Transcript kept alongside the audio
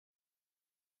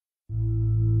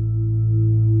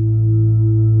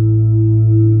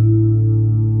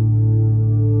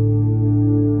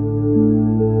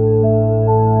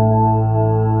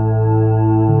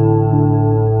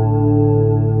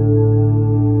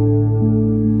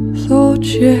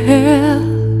thought you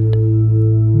had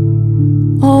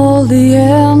all the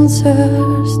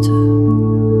answers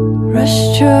to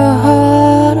rest your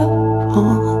heart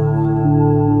upon.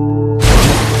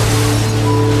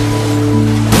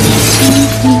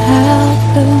 Something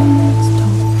happens,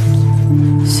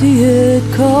 don't see it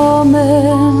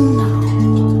coming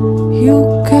now.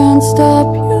 You can't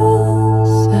stop yourself.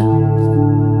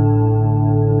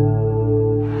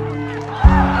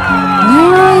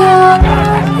 Now you're in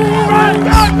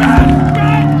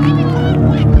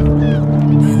the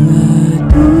deep,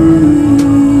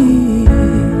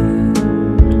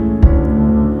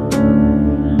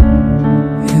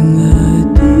 in the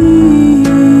deep.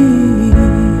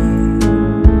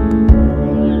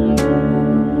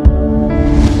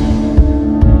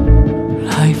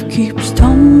 Life keeps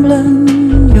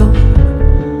tumbling your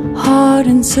heart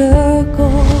in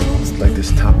circles. Like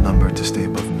this top number to stay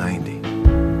above 90.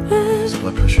 His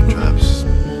blood pressure drops.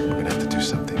 We're gonna have to do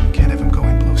something. We can't have him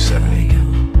going below 70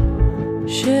 again.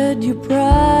 Shed your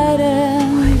pride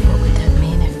and What would that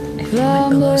mean if he went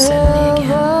below 70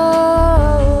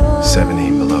 again? 70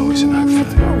 and below is an heart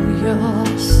failure. throw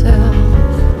yourself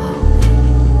out.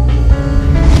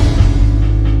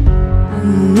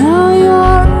 And now you're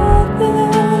up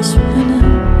there spinning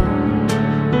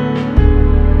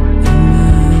in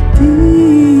the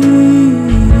deep.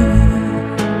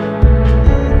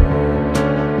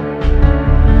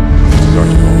 This is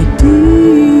Archibald.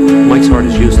 Mike's heart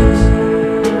is useless.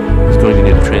 He's going to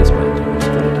need a transplant. He's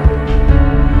going to die.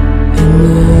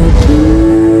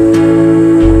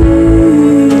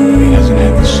 He hasn't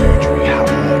had the surgery. How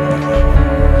long will he live?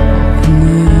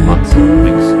 Months,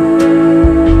 weeks,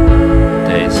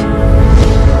 days.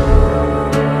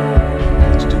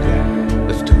 Let's do that.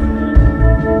 Let's do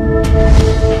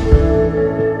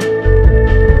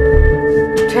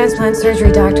it. Transplant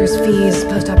surgery, doctor's fees,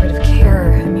 post-operative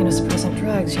care, immunosuppressant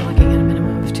drugs. You're looking at a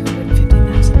minimum of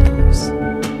 $250,000.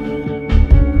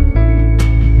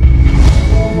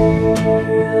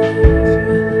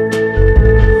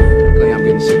 I'm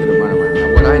getting sick of the runaround. Now,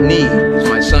 what I need is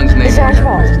my son's name. Mr.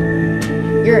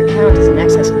 Archibald, your account is in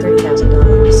excess of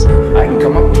 $30,000. I can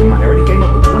come up with the money. I already came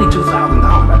up with $22,000.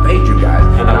 I paid you guys.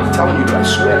 And I'm telling you, I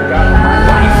swear to God on my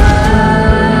life.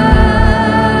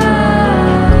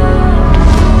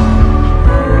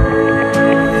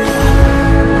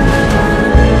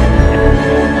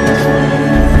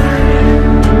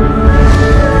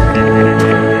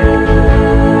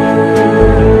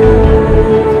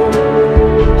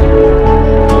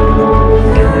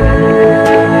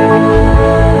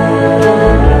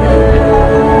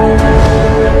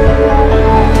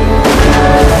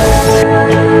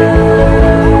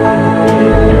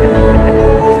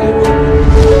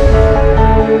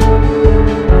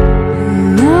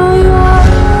 Now you're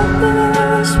up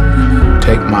there spinning.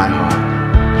 Take my heart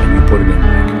and you put it in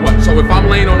Mike. What? So if I'm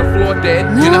laying on the floor dead,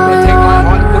 you're not gonna take my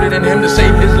heart and put it in him to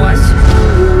save his life?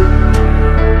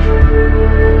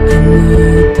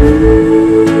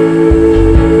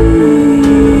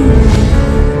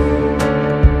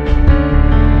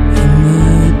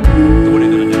 So what are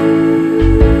you going to do?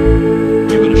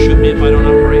 You're going to shoot me if I don't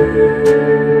operate?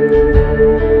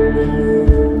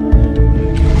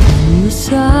 In the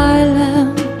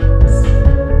silence,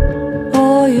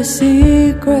 all your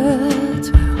secrets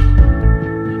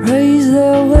will raise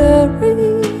their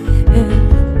weary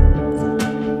heads.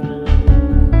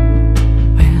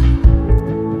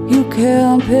 When you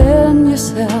can't pin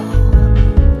yourself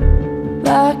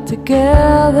back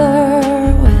together